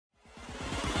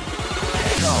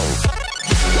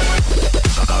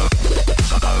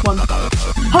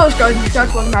Hello, Stars and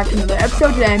Stars. Welcome back to another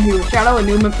episode. Today I'm here with Shadow, a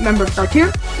new member of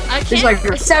Cartoon. This is like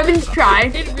our 7th try.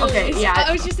 It really okay, is. yeah.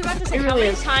 I was just about to say, how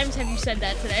many times have you said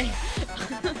that today?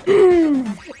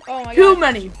 Oh my god. Too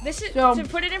many. This is So, to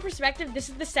put it in perspective. This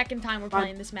is the second time we're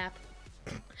playing this map.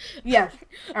 Yes.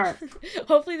 All right.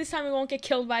 Hopefully this time we won't get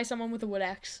killed by someone with a wood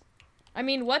axe. I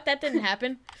mean, what? That didn't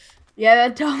happen. Yeah,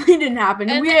 that totally didn't happen.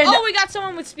 And, we got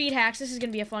someone with speed hacks. This is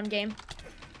gonna be a fun game.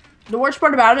 The worst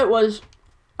part about it was,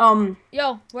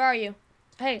 Yo, where are you?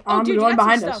 Hey, the dude, you one got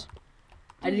behind some us. stuff.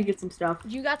 I did get some stuff.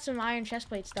 You got some iron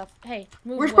chestplate stuff. Hey,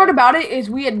 move. Worst part about it is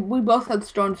we both had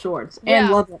stone swords and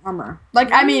leather armor.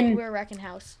 Like we're wrecking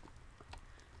house.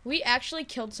 We actually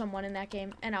killed someone in that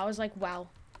game, and I was like, wow,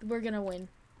 we're gonna win.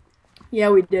 Yeah,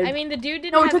 we did. I mean, the dude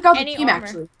didn't no, we have took out any the team armor.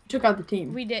 actually. We took out the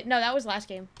team. We did. No, that was last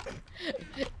game.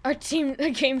 Our team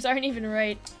games aren't even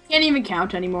right. Can't even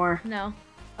count anymore. No.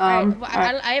 Alright, well,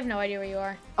 alright. I have no idea where you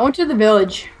are. I went to the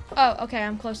village. Oh, okay,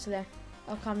 I'm close to there.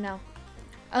 I'll come now.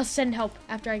 I'll send help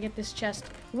after I get this chest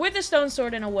with a stone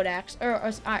sword and a wood axe, or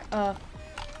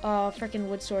freaking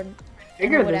wood sword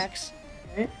and a wood axe.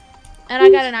 Right. And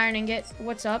I got an iron ingot.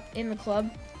 What's up in the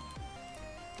club?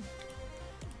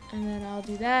 And then I'll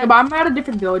do that. Yeah, but I'm at a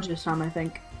different village this time, I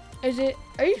think. Is it?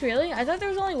 Are you really? I thought there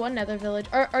was only one nether village.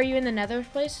 Are you in the nether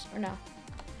place or no?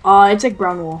 It's like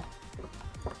brown wool.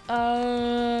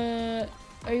 Are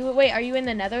you in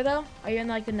the nether though? Are you in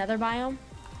like the nether biome?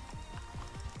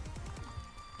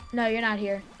 No, you're not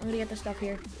here. I'm gonna get the stuff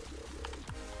here.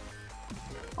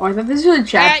 Oh, I thought this was a I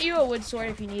chat. got you a wood sword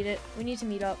if you need it. We need to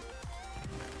meet up.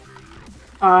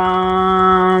 Oh,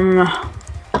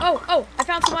 I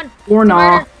found someone. Or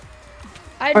not.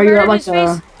 I Are you at murdered like his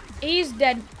face. He's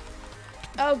dead.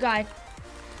 Oh god.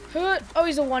 Oh,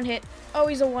 he's a one hit. Oh,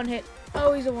 he's a one hit.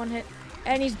 Oh, he's a one hit.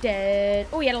 And he's dead.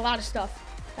 Oh, he had a lot of stuff.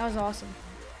 That was awesome.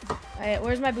 Alright,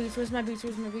 where's my boots? Where's my boots?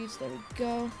 Where's my boots? There we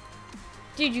go.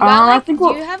 Dude, you got like, do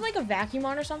you have like a vacuum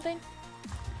on or something?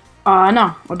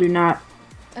 No, I do not.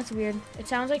 That's weird. It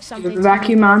sounds like something. The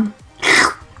vacuum on.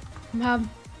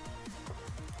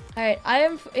 Alright, I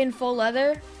am in full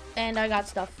leather and I got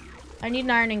stuff. I need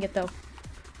an iron ingot though.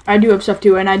 I do have stuff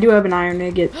too, and I do have an iron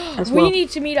ingot as well. We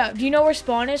need to meet up. Do you know where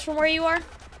spawn is from where you are?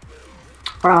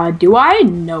 Do I?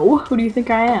 No. Who do you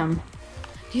think I am?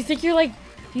 Do you think you're like,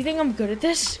 do you think I'm good at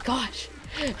this? Gosh.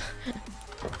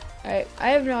 Alright, I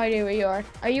have no idea where you are.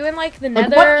 Are you in like the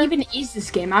nether? What even is this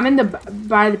game? I'm in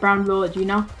by the brown village, you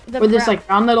know? Where there's like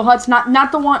brown little huts,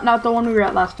 not the one we were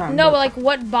at last time. No, but like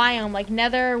what biome? Like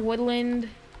nether, woodland?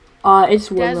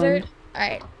 It's woodland. Desert?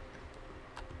 Alright.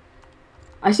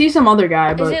 I see some other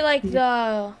guy, but... Is it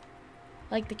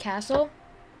like the castle?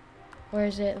 Or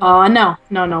is it... No,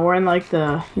 we're in like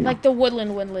the... Like the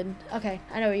woodland. Okay,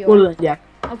 I know where you are. Woodland, yeah.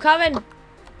 I'm coming.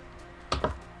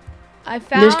 I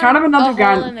found There's kind of another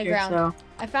guy in the ground. So.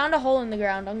 I found a hole in the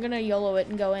ground. I'm gonna YOLO it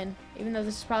and go in, even though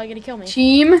this is probably gonna kill me.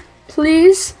 Team,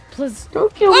 please. Please.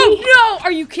 Don't kill me. Oh no!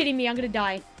 Are you kidding me? I'm gonna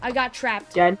die. I got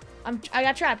trapped. Dead. I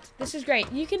got trapped. This is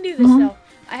great. You can do this though.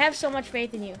 I have so much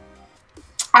faith in you.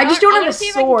 I just don't have a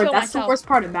sword. That's the worst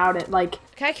part about it. Like,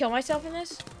 can I kill myself in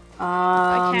this?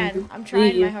 I can. I'm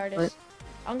trying my hardest.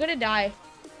 I'm gonna die,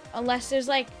 unless there's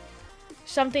like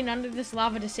something under this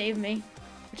lava to save me,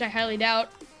 which I highly doubt.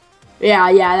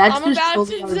 Yeah, that's I'm about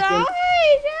to die.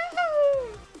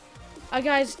 No.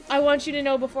 Guys, I want you to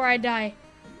know before I die,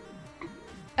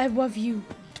 I love you.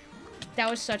 That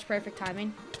was such perfect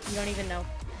timing. You don't even know.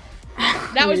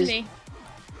 That was me.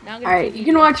 Alright, you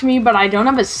can watch me, but I don't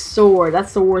have a sword.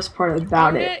 That's the worst part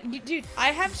about it. Dude, I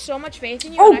have so much faith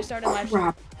in you when I started live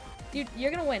streaming. Dude, you're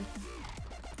gonna win.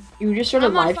 You just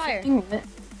started live streaming it?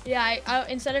 Yeah, I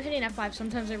instead of hitting F5,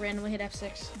 sometimes I randomly hit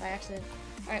F6 by accident.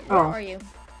 Alright, where are you?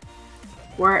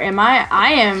 Where am I? I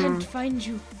can't find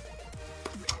you.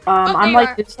 I'm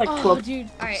like, it's like 12. Dude,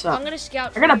 alright, I'm gonna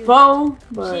scout. I got a bow,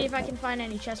 but... See if I can find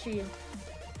any chests for you.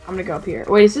 I'm gonna go up here.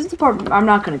 Wait, is this the part? I'm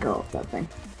not gonna go up that thing.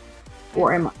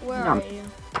 Or am I? Where are you?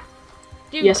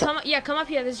 Dude, yes, come up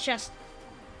here. There's a chest.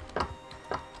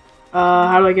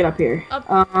 How do I get up here? Up,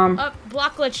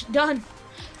 block glitch, done.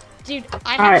 Dude,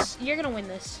 you're gonna win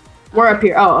this. We're up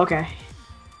here. Oh, okay.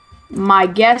 My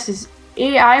guess is,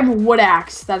 I have a wood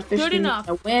axe. That officially means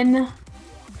a win.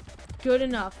 Good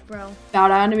enough, bro. Bow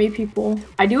down to me, people.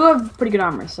 I do have pretty good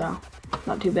armor, so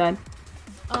not too bad.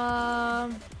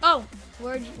 Oh,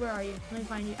 where are you? Let me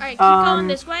find you. All right, keep going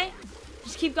this way.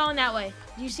 Just keep going that way.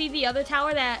 Do you see the other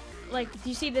tower that, like, do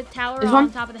you see the tower on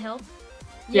top of the hill?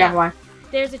 Yeah, why?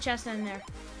 There's a chest in there.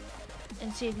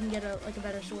 And see if you can get a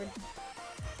better sword.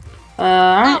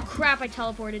 Alright. Oh, crap, I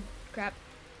teleported. Crap.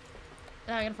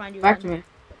 I gotta find you back to me.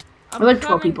 We're like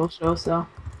 12 people still, so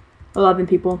 11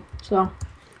 people, so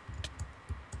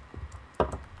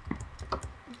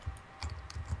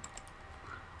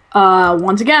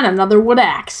Once again, another wood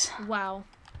axe. Wow.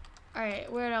 All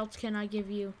right, where else can I give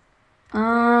you?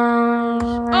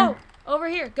 Oh, over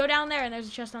here. Go down there, and there's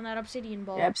a chest on that obsidian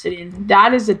ball. yeah, obsidian.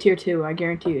 That is a tier 2, I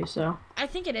guarantee you. So. I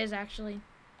think it is actually.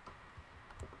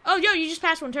 Oh, yo, you just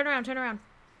passed one. Turn around. Turn around.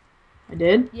 I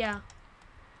did. Yeah.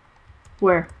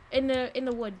 Where? In the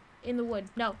wood. In the wood.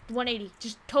 No, 180.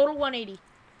 Just total 180.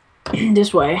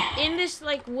 This way. In this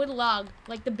like wood log,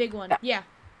 like the big one. Yeah.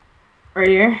 Right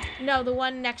here. No, the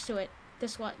one next to it.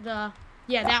 This one.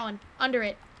 Yeah, that one. Under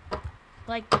it.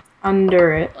 Like.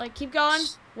 Under it. Like keep going.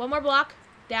 One more block.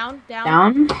 Down.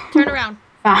 Down. Turn around.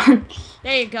 Found.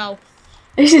 There you go.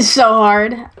 This is so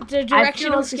hard. The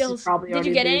directional skills. Did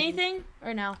you get anything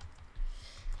or no?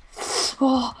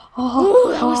 Ooh,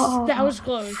 that was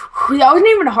close. That wasn't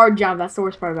even a hard jump. That's the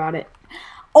worst part about it.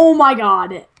 Oh my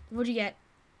god. What'd you get?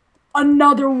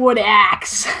 Another wood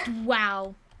axe.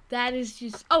 Wow. That is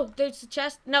just... Oh, there's the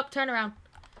chest. Nope, turn around.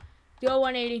 Go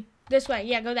 180. This way.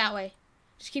 Yeah, go that way.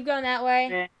 Just keep going that way.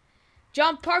 Okay.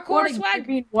 Jump, parkour,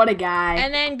 swag. What a guy.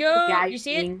 And then go. You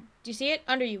see it? Do you see it?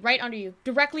 Under you. Right under you.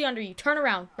 Directly under you. Turn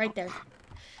around. Right there.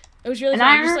 It was really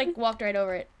fun. You just like walked right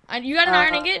over it. You got an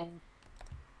iron ingot?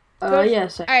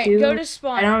 Yes, I do. Alright, go to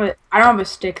spawn. I don't have a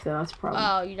stick though. That's a problem.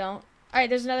 Oh, you don't? Alright,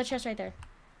 there's another chest right there.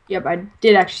 Yep, I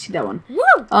did actually see that one.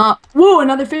 Woo! Woo!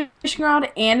 Another fishing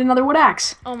rod and another wood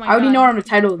axe. Oh my god. I already know what I'm gonna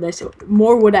title this.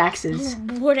 More wood axes.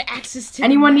 Wood axes too.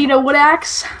 Anyone need a wood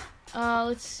axe?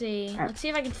 Let's see. Let's see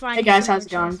if I can find. Hey guys, how's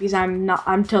it going? Because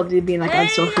I'm totally being like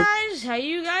unsocial. Hey guys, how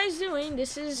you guys doing?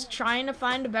 This is trying to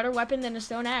find a better weapon than a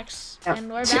stone axe,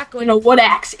 and we're back with a wood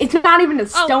axe. It's not even a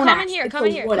stone axe. Oh, come in here, come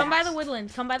in here, come by the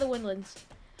woodlands, come by the woodlands.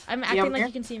 I'm acting like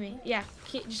you can see me. Yeah,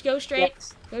 just go straight,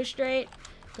 go straight,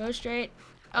 go straight.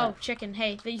 Oh, chicken.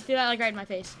 Hey, you threw that like right in my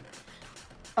face.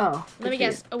 Oh. Let me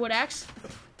guess, a wood axe?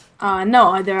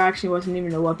 No, there actually wasn't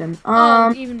even a weapon.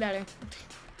 Oh, even better.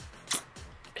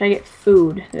 Can I get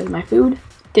food? There's my food.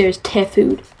 There's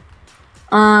food.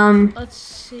 Let's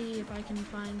see if I can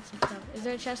find some stuff. Is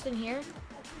there a chest in here?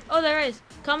 Oh, there is.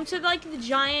 Come to like the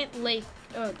giant lake.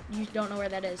 Oh, you don't know where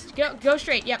that is. Go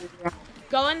straight. Yep.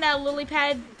 Go in that lily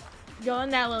pad. Go in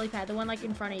that lily pad. The one like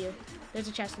in front of you. There's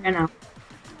a chest in there. I know.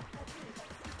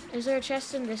 Is there a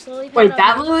chest in this lily pad? Wait,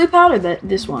 that lily pad or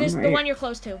this one? The one you're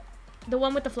close to. The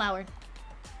one with the flower.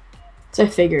 So I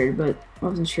figured, but I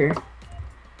wasn't sure.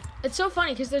 It's so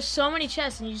funny because there's so many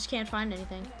chests and you just can't find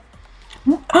anything.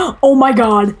 Oh my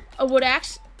god. A wood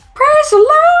axe? Praise the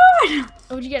Lord!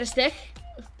 Oh, would you get a stick?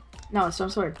 No, it's some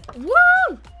sword.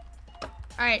 Woo!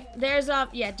 Alright, there's,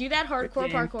 yeah, do that hardcore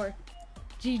parkour.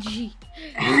 GG.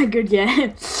 Good game.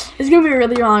 It's gonna be a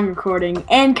really long recording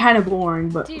and kind of boring,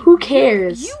 but dude, who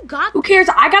cares? Who cares?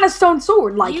 I got a stone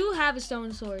sword. Like you have a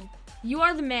stone sword. You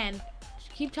are the man.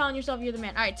 Keep telling yourself you're the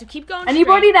man. All right, so keep going.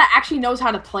 Anybody straight. that actually knows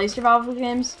how to play survival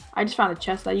games, I just found a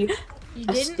chest that you a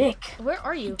didn't? Stick. Where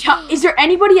are you? Is there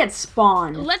anybody at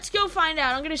spawn? Let's go find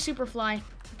out. I'm gonna super fly.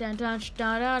 I'm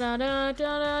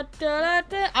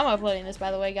uploading this,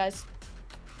 by the way, guys.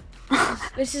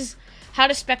 This is how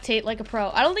to spectate like a pro.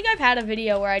 I don't think I've had a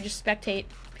video where I just spectate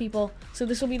people, so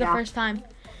this will be the first time.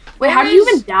 Wait, how did you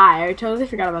even die? I totally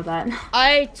forgot about that.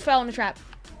 I fell in a trap.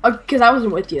 Oh, because I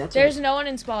wasn't with you. There's no one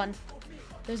in spawn.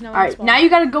 There's no one in spawn. Now you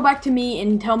gotta go back to me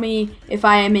and tell me if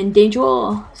I am in danger.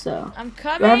 So I'm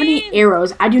coming. Do I have any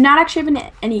arrows? I do not actually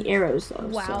have any arrows though.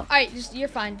 Wow. So. All right, you're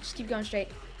fine. Just keep going straight.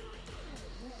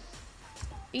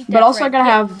 But also bread. I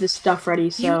gotta have this stuff ready.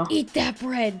 So you eat that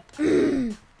bread.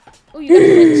 Oh, you got a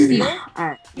flint and steel?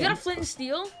 Alright. You got a flint and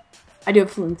steel? I do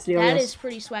have flint and steel. That is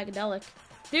pretty swagadelic.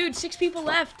 Dude, 6 people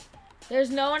left. There's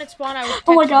no one at spawn.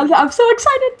 Oh my god, I'm so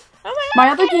excited. Oh my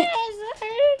other game.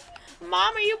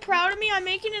 Mom, are you proud of me? I'm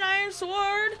making an iron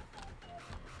sword.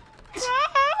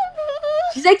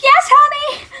 She's like, yes,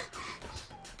 honey.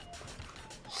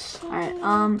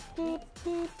 Alright,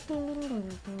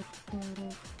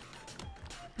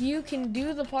 You can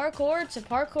do the parkour. It's a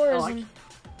parkourism.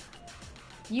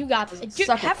 You got this. Dude,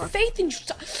 have faith in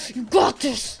yourself. You got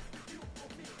this.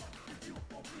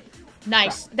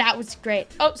 Nice. That was great.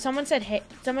 Oh, someone said, hey.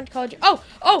 Someone called you. Oh.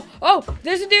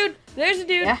 There's a dude. There's a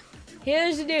dude. Yeah.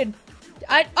 Here's a dude.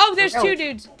 There's 2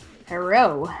 dudes.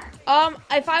 Hello.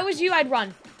 If I was you, I'd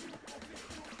run.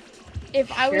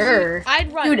 If I was you,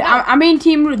 I'd run. Dude, no. I'm in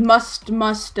team with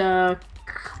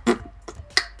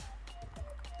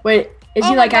Wait, is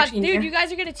he like actually dude, you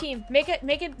guys are gonna team. Make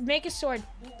a sword.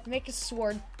 Make a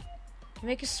sword.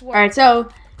 Make a sword. Alright, so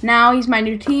now he's my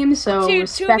new team, so dude,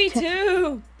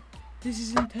 2v2. This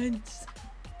is intense.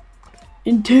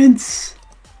 Intense.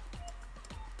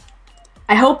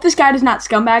 I hope this guy does not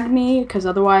scumbag me, because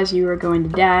otherwise you are going to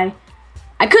die.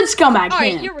 I could scumbag him.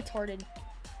 Alright, you're retarded.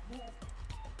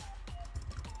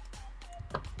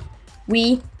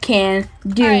 We can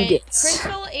do this.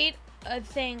 Crystal ate a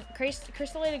thing.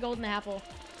 Crystal ate a golden apple.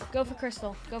 Go for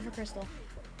Crystal. Go for Crystal.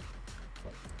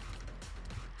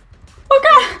 Oh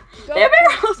god! They have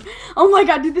arrows! Oh my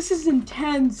god, dude, this is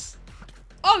intense.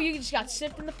 Oh, you just got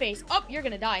sipped in the face. Oh, you're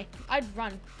gonna die. I'd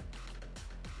run.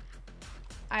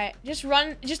 Alright, just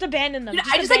run. Just abandon them. Dude,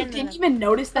 I just didn't even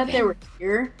notice that they were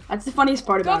here. That's the funniest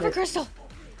part about it. Go for Crystal.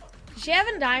 Does she have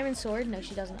a diamond sword? No,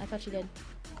 she doesn't. I thought she did.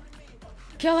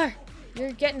 Kill her.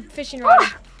 You're getting fishing rodded.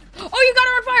 Oh, you got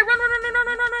her on fire. Run, run, run, run,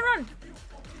 run, run, run, run.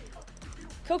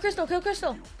 Kill Crystal. Kill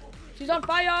Crystal. She's on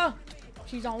fire.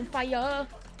 She's on fire.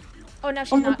 Oh, now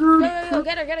she's not. Go,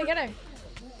 get her, get her, get her.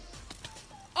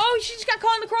 Oh, she just got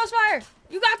caught in the crossfire.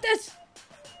 You got this.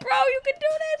 Bro, you can do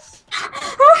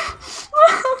this.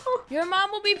 Your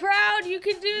mom will be proud. You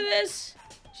can do this.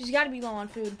 She's got to be low on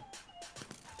food.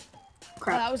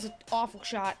 Crap. Oh, that was an awful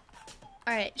shot.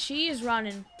 All right, she is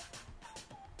running.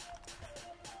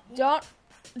 Don't.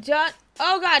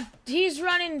 Oh, God. He's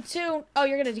running, too. Oh,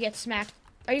 you're going to get smacked.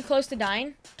 Are you close to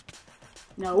dying?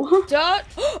 No. Don't.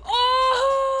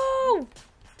 Oh!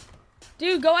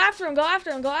 Dude, go after him. Go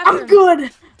after him. Go after him. I'm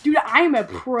good. Dude, I'm a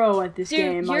pro at this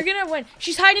game. Dude, you're going to win.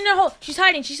 She's hiding in a hole. She's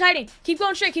hiding. She's hiding. Keep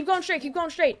going straight. Keep going straight. Keep going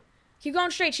straight. Keep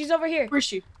going straight. She's over here. Where's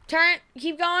she? Turn.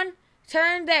 Keep going.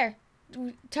 Turn there.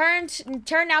 Turn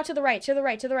now to the right. To the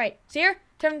right. To the right. See her?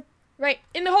 Turn right.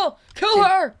 In the hole. Kill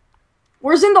her.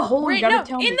 Where's in the hole? Right, you gotta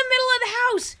tell me. In the middle of the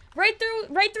house. Right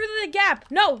through the gap.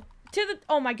 No. To the.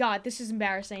 Oh my God. This is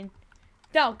embarrassing.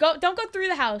 No. Go. Don't go through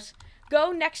the house.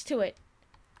 Go next to it.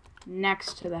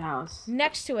 Next to the house.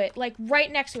 Next to it. Like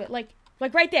right next to it. Like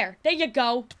right there. There you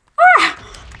go. Ah!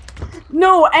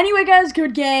 No, anyway, guys,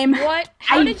 good game. What?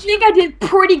 I think I did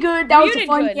pretty good. That was a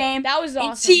fun game. That was awesome.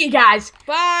 And see you guys.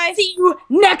 Bye. See you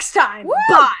next time. Woo!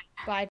 Bye. Bye.